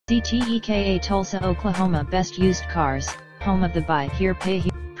CTEKA Tulsa, Oklahoma. Best used cars, home of the buy here pay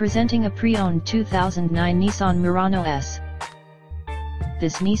here. Presenting a pre-owned 2009 Nissan Murano S.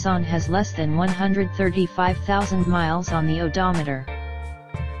 This Nissan has less than 135,000 miles on the odometer.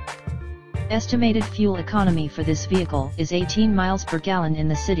 Estimated fuel economy for this vehicle is 18 miles per gallon in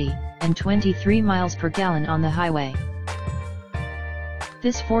the city, and 23 miles per gallon on the highway.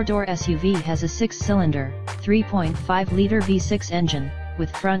 This four-door SUV has a 6-cylinder, 3.5-liter V6 engine,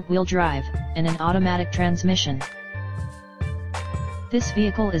 with front-wheel drive, and an automatic transmission. This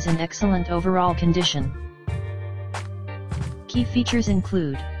vehicle is in excellent overall condition. Key features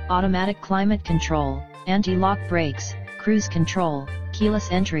include automatic climate control, anti-lock brakes, cruise control,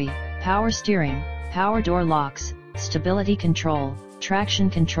 keyless entry, power steering, power door locks, stability control, traction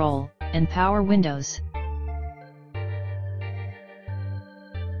control, and power windows.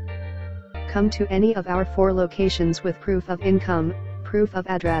 Come to any of our 4 locations with proof of income, proof of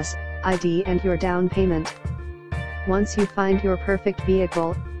address, ID and your down payment. Once you find your perfect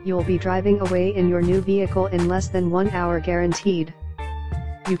vehicle, you'll be driving away in your new vehicle in less than 1 hour guaranteed.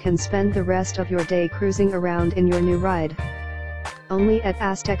 You can spend the rest of your day cruising around in your new ride. Only at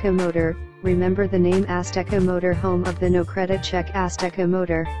Azteca Motor. Remember the name Azteca Motor, home of the no credit check. Azteca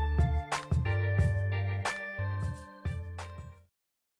Motor.